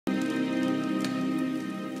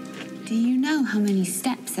Do you know how many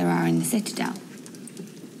steps there are in the Citadel?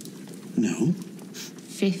 No.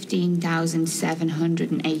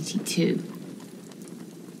 15,782.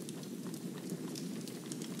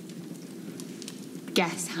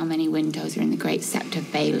 Guess how many windows are in the Great Sept of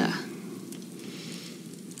Baelor?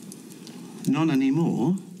 None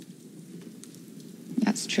anymore?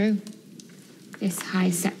 That's true. This High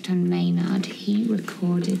Septon Maynard, he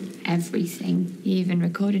recorded everything. He even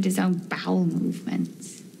recorded his own bowel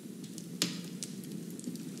movements.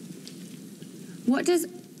 What does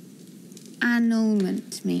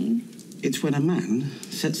annulment mean? It's when a man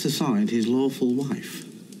sets aside his lawful wife.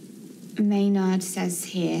 Maynard says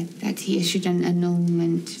here that he issued an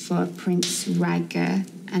annulment for Prince Rhaegar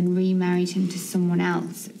and remarried him to someone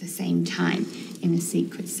else at the same time in a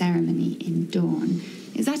secret ceremony in Dawn.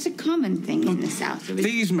 Is that a common thing in the South?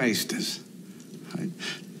 These maesters,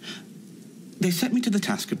 they set me to the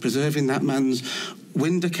task of preserving that man's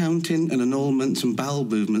wind accounting and annulments and bowel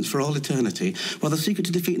movements for all eternity, while the secret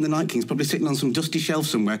to defeating the Night King's probably sitting on some dusty shelf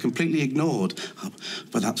somewhere, completely ignored. Oh,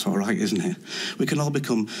 but that's all right, isn't it? We can all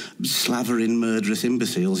become slavering, murderous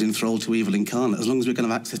imbeciles enthralled to evil incarnate, as long as we can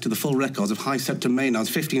have access to the full records of High Septon Maynard's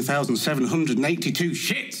 15,782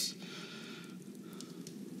 shits!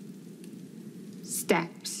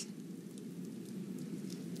 Steps.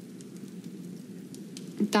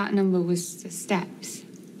 That number was the steps.